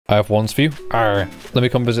I have wands for you. Arr. Let me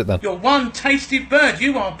come visit then. You're one tasty bird,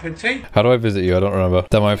 you are, Pretty. How do I visit you? I don't remember.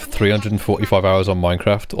 Damn, I have 345 hours on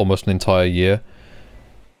Minecraft, almost an entire year.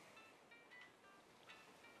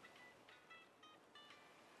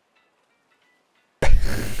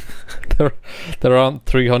 There aren't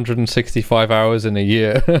 365 hours in a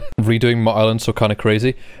year. Redoing my island so kind of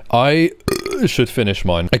crazy. I should finish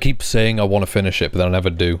mine. I keep saying I want to finish it, but then I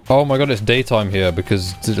never do. Oh my god, it's daytime here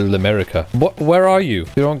because it's America. What? Where are you?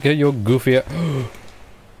 You don't get your goofy... I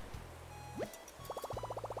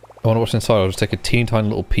want to watch inside. I'll just take a teeny tiny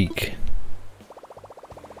little peek.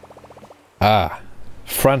 Ah.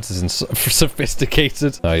 France is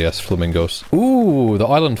sophisticated. Ah yes, flamingos. Ooh, the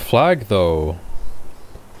island flag though.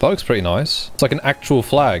 That looks pretty nice. It's like an actual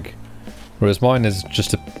flag. Whereas mine is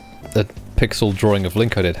just a pixel drawing of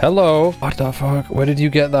Link I did. Hello! What the fuck? Where did you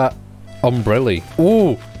get that umbrella?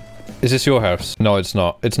 Ooh! Is this your house? No, it's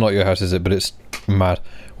not. It's not your house, is it? But it's mad.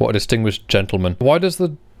 What a distinguished gentleman. Why does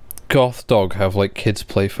the goth dog have, like, kids'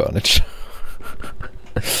 play furniture?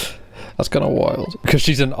 That's kind of wild. Because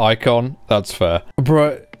she's an icon. That's fair.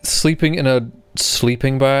 Bro, sleeping in a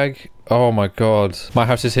sleeping bag? Oh my god. My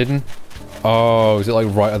house is hidden? Oh, is it like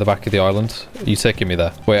right at the back of the island? Are you taking me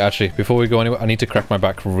there? Wait, actually, before we go anywhere, I need to crack my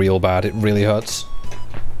back real bad. It really hurts.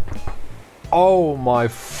 Oh my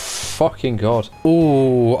fucking god.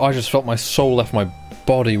 Ooh, I just felt my soul left my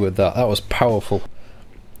body with that. That was powerful.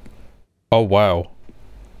 Oh, wow.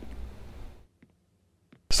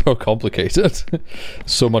 So complicated.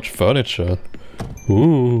 So much furniture.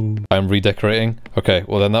 Ooh. I'm redecorating. Okay,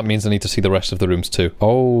 well then that means I need to see the rest of the rooms too.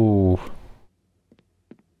 Oh.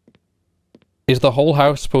 Is the whole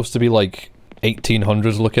house supposed to be like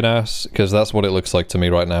 1800s looking ass? Because that's what it looks like to me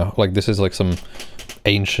right now. Like this is like some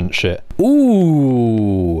ancient shit.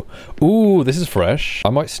 Ooh. Ooh, this is fresh. I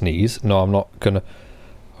might sneeze. No, I'm not gonna...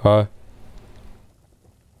 Oh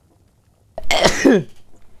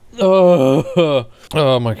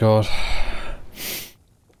my god.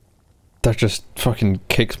 That just fucking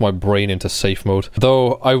kicks my brain into safe mode.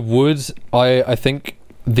 Though I think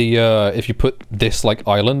the if you put this like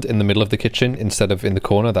island in the middle of the kitchen instead of in the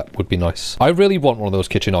corner, that would be nice. I really want one of those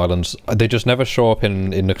kitchen islands. They just never show up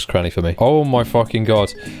in Nook's Cranny for me. Oh my fucking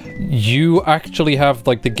god. You actually have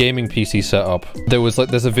like the gaming PC set up. There's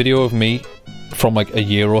a video of me from like a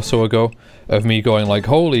year or so ago of me going like,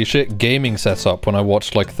 holy shit, gaming setup, when I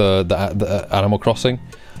watched like the Animal Crossing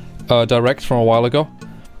direct from a while ago.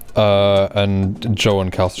 And Joe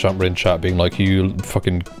and Calchamp were in chat being like, you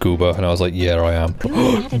fucking goober, and I was like, yeah, I am.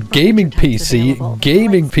 Gaming PC,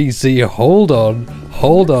 gaming PC, hold on.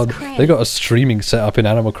 They got a streaming setup in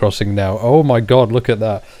Animal Crossing now. Oh my god, look at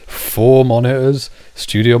that. 4 monitors,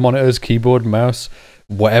 studio monitors, keyboard, mouse,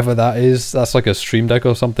 whatever that is. That's like a Stream Deck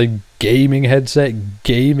or something. Gaming headset,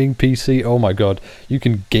 gaming PC. Oh my god, you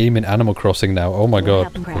can game in Animal Crossing now. Oh my god.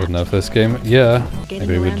 I wouldn't have this game. Yeah, I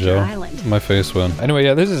agree with Joe. My face went. Anyway,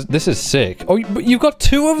 yeah, this is sick. Oh, but you've got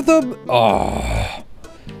 2 of them? Oh,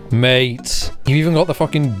 mate. You even got the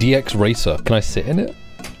fucking DX Racer. Can I sit in it?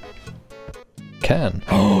 Can.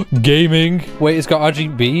 Oh, gaming. Wait, it's got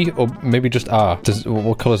RGB or maybe just R.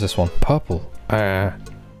 What color is this one? Purple. I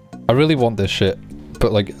really want this shit.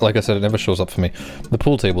 But like I said, it never shows up for me. The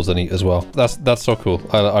pool tables are neat as well. That's so cool.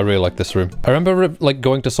 I really like this room. I remember like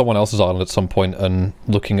going to someone else's island at some point and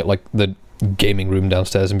looking at like the gaming room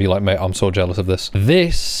downstairs and be like, mate, I'm so jealous of this.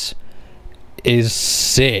 This is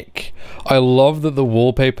sick. I love that the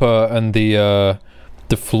wallpaper and the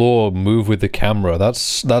floor move with the camera.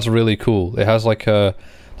 That's really cool. It has like a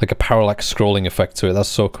parallax scrolling effect to it. That's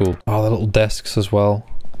so cool. Oh, the little desks as well.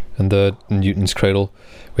 And the Newton's cradle.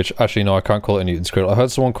 Which, actually, no, I can't call it a Newton's cradle. I heard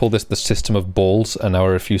someone call this the system of balls, and now I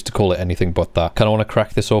refuse to call it anything but that. Kind of want to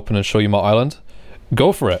crack this open and show you my island?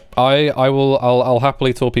 Go for it. I'll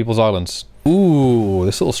happily tour people's islands. Ooh,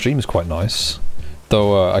 this little stream is quite nice.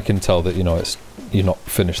 Though, I can tell that, you know, you're not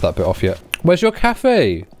finished that bit off yet. Where's your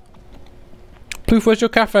cafe? Ploof, where's your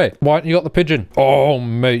cafe? Why haven't you got the pigeon? Oh,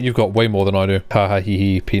 mate, you've got way more than I do. Haha, hee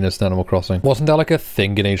hee, penis in Animal Crossing. Wasn't there like a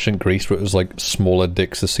thing in ancient Greece where it was like smaller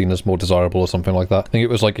dicks are seen as more desirable or something like that? I think it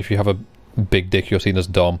was like if you have a big dick, you're seen as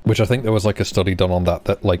dumb. Which I think there was like a study done on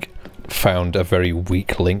that like found a very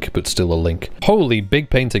weak link, but still a link. Holy, big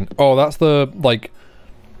painting. Oh, that's the like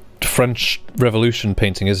French Revolution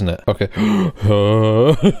painting, isn't it? Okay.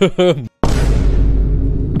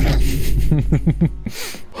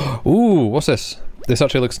 Ooh, what's this? This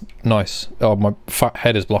actually looks nice. Oh, my fat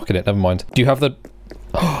head is blocking it. Never mind. Do you have the...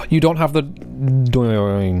 Oh, you don't have the...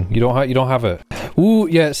 You don't have it. Ooh,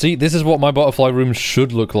 yeah, see, this is what my butterfly room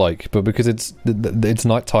should look like, but because it's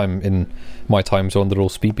nighttime in my time zone, they're all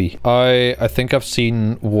speepy. I think I've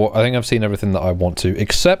seen everything that I want to,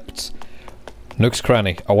 except Nook's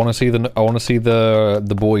Cranny. I want to see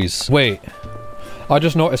the boys. Wait, I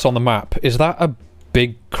just noticed on the map, is that a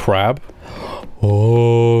big crab?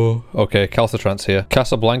 Oh, okay, Calcitrant's here.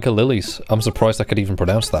 Casablanca lilies. I'm surprised I could even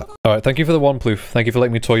pronounce that. Alright, thank you for the one, Ploof. Thank you for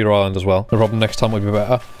letting me tour your island as well. No problem, next time will be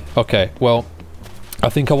better. Okay, well, I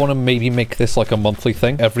think I want to maybe make this like a monthly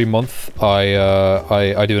thing. Every month,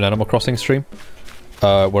 I do an Animal Crossing stream.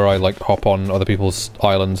 Where I like hop on other people's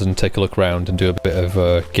islands and take a look around and do a bit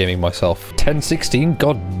of gaming myself. 10:16?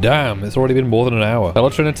 God damn, it's already been more than an hour. Hello,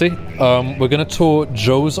 Trinity. We're gonna tour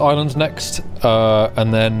Joe's island next,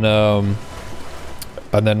 and then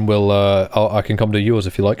we'll, I can come to yours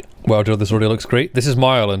if you like. Wow, Joe, this already looks great. This is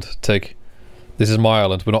my island, Tig. This is my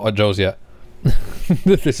island. We're not at Joe's yet.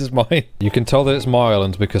 This is mine. You can tell that it's my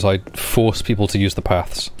island because I force people to use the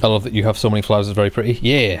paths. I love that you have so many flowers. It's very pretty.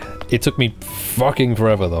 Yeah. It took me fucking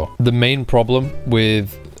forever, though. The main problem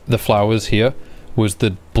with the flowers here was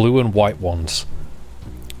the blue and white ones.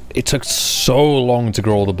 It took so long to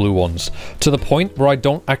grow all the blue ones. To the point where I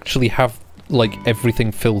don't actually have, like,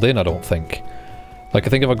 everything filled in, I don't think. Like, I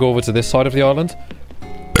think if I go over to this side of the island...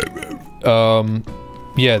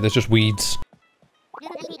 yeah, there's just weeds.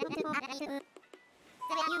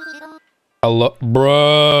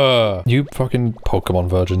 Bruh! You fucking Pokemon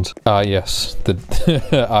virgins. Ah, yes. The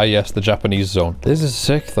Japanese zone. This is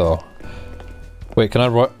sick, though. Wait, can I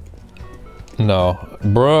write... No.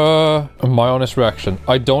 Bruh. My honest reaction.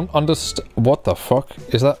 I don't understand... What the fuck?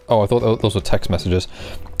 Is that... Oh, I thought those were text messages.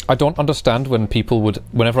 I don't understand when people would...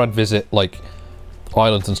 Whenever I'd visit, like,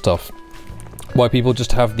 islands and stuff, why people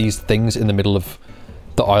just have these things in the middle of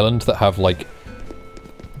the island that have, like,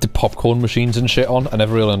 the popcorn machines and shit on. I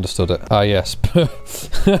never really understood it. Ah, yes.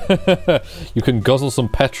 You can guzzle some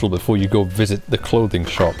petrol before you go visit the clothing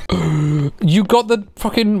shop. You got the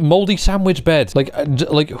fucking moldy sandwich bed.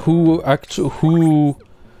 Like who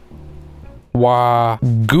Wah.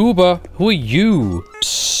 Goober, who are you?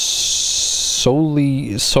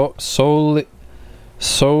 Solely... Soleil.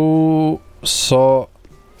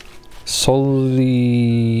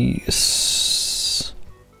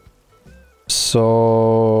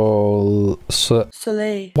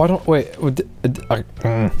 Why don't... Wait.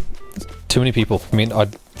 Too many people. I mean, oh,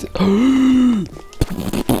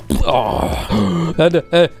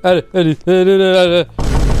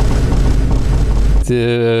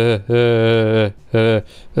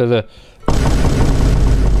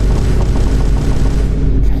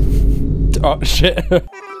 shit.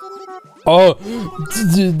 Oh,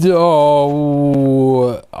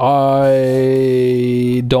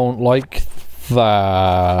 I don't like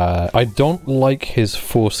that. I don't like his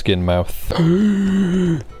foreskin mouth.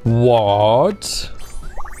 What?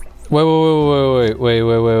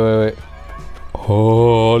 Wait.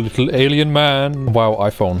 Oh, little alien man. Wow,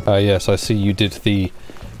 iPhone. Yes, I see you did the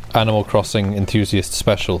Animal Crossing enthusiast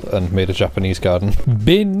special and made a Japanese garden.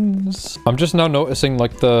 Bins. I'm just now noticing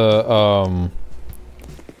like the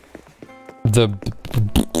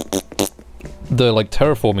like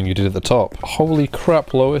terraforming you did at the top. Holy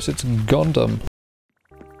crap, Lois, it's Gundam.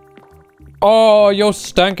 Oh, your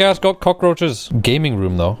stank ass got cockroaches. Gaming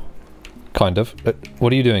room though. Kind of.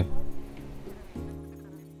 What are you doing?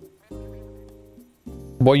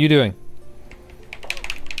 What are you doing?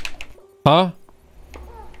 Huh?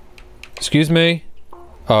 Excuse me?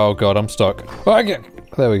 Oh god, I'm stuck.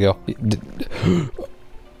 There we go.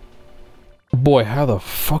 Boy, how the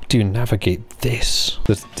fuck do you navigate this?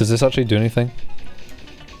 Does this actually do anything?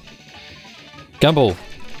 Gamble!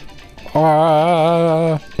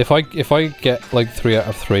 If I get like 3 out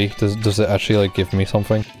of 3, does it actually like give me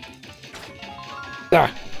something?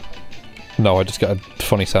 Ah! No, I just get a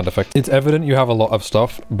funny sound effect. It's evident you have a lot of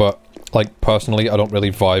stuff, but like personally I don't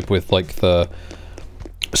really vibe with like the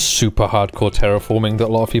super hardcore terraforming that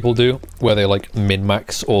a lot of people do, where they like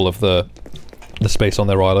min-max all of the space on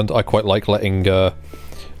their island. I quite like letting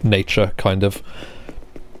nature kind of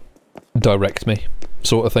direct me,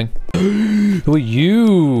 sort of thing. Who are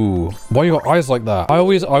you? Why you got eyes like that? I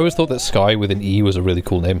always thought that Sky with an E was a really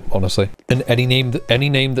cool name, honestly. And any name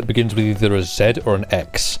that begins with either a Z or an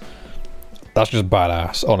X, that's just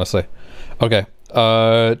badass, honestly. Okay,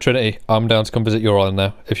 Trinity, I'm down to come visit your island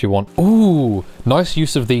now, if you want. Ooh, nice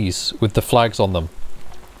use of these with the flags on them.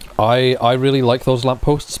 I really like those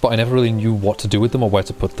lampposts, but I never really knew what to do with them or where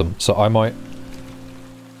to put them, so I might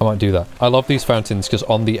do that. I love these fountains because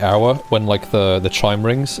on the hour, when like the chime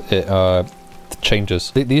rings, it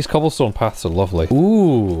changes. These cobblestone paths are lovely.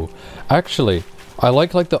 Ooh, actually, I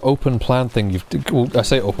like the open plan thing you've... Well, I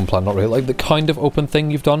say open plan, not really. Like the kind of open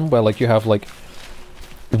thing you've done where like you have like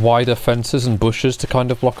wider fences and bushes to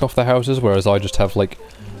kind of block off the houses, whereas I just have like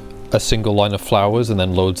a single line of flowers and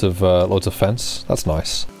then loads of fence. That's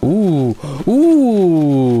nice. Ooh,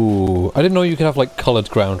 ooh! I didn't know you could have like coloured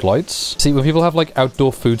ground lights. See, when people have like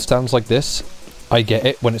outdoor food stands like this, I get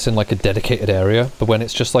it when it's in like a dedicated area, but when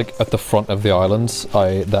it's just like at the front of the islands,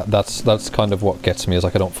 that's kind of what gets me, is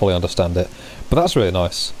like I don't fully understand it. But that's really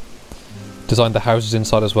nice. Design the houses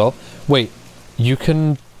inside as well. Wait, you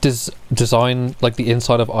can design like the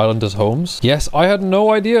inside of islanders' homes? Yes, I had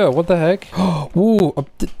no idea. What the heck? Ooh.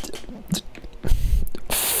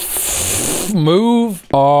 Move.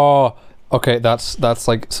 Oh, okay. That's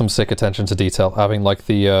like some sick attention to detail. Having like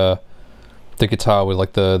the guitar with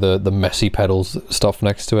like the messy pedals stuff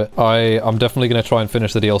next to it. I'm definitely gonna try and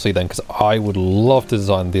finish the DLC then, because I would love to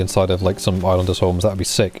design the inside of like some islanders' homes. That'd be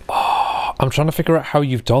sick. Oh, I'm trying to figure out how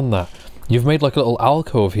you've done that. You've made like a little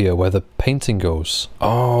alcove here where the painting goes.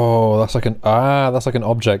 Oh, that's like an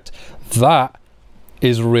object. That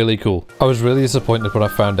is really cool. I was really disappointed when I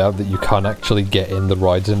found out that you can't actually get in the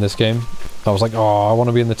rides in this game. I was like, oh, I want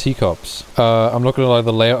to be in the teacups. I'm not gonna lie,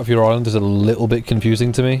 the layout of your island is a little bit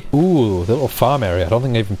confusing to me. Ooh, the little farm area. I don't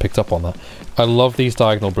think I even picked up on that. I love these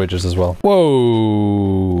diagonal bridges as well.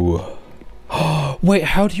 Whoa. Wait,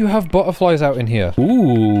 how do you have butterflies out in here?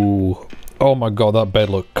 Ooh. Oh my god, that bed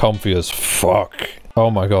looked comfy as fuck. Oh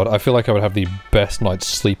my god, I feel like I would have the best night's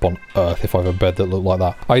sleep on earth if I have a bed that looked like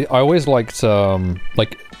that. I always liked,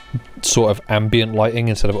 like, sort of ambient lighting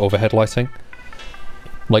instead of overhead lighting.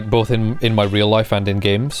 Like, both in my real life and in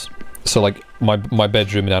games. So, like, my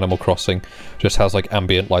bedroom in Animal Crossing just has, like,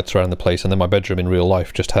 ambient lights around the place, and then my bedroom in real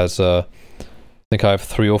life just has, I think I have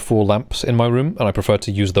 3 or 4 lamps in my room, and I prefer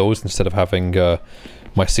to use those instead of having,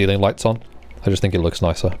 my ceiling lights on. I just think it looks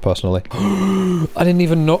nicer, personally. I didn't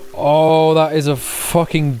even know- Oh, that is a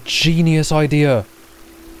fucking genius idea.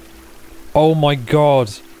 Oh my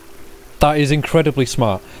god. That is incredibly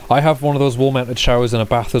smart. I have one of those wall-mounted showers and a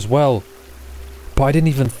bath as well. But I didn't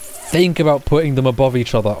even think about putting them above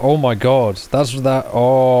each other. Oh my god.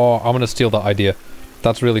 Oh, I'm gonna steal that idea.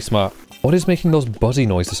 That's really smart. What is making those buzzy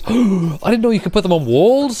noises? I didn't know you could put them on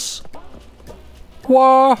walls?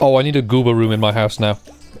 What? Oh, I need a goober room in my house now.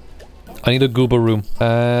 I need a goober room.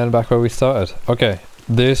 And back where we started. Okay.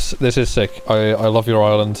 This is sick. I love your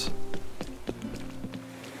island.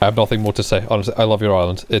 I have nothing more to say. Honestly, I love your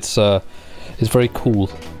island. It's very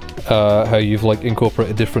cool. How you've like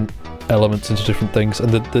incorporated different elements into different things,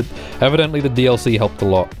 and evidently the DLC helped a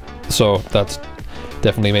lot. So that's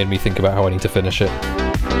definitely made me think about how I need to finish it.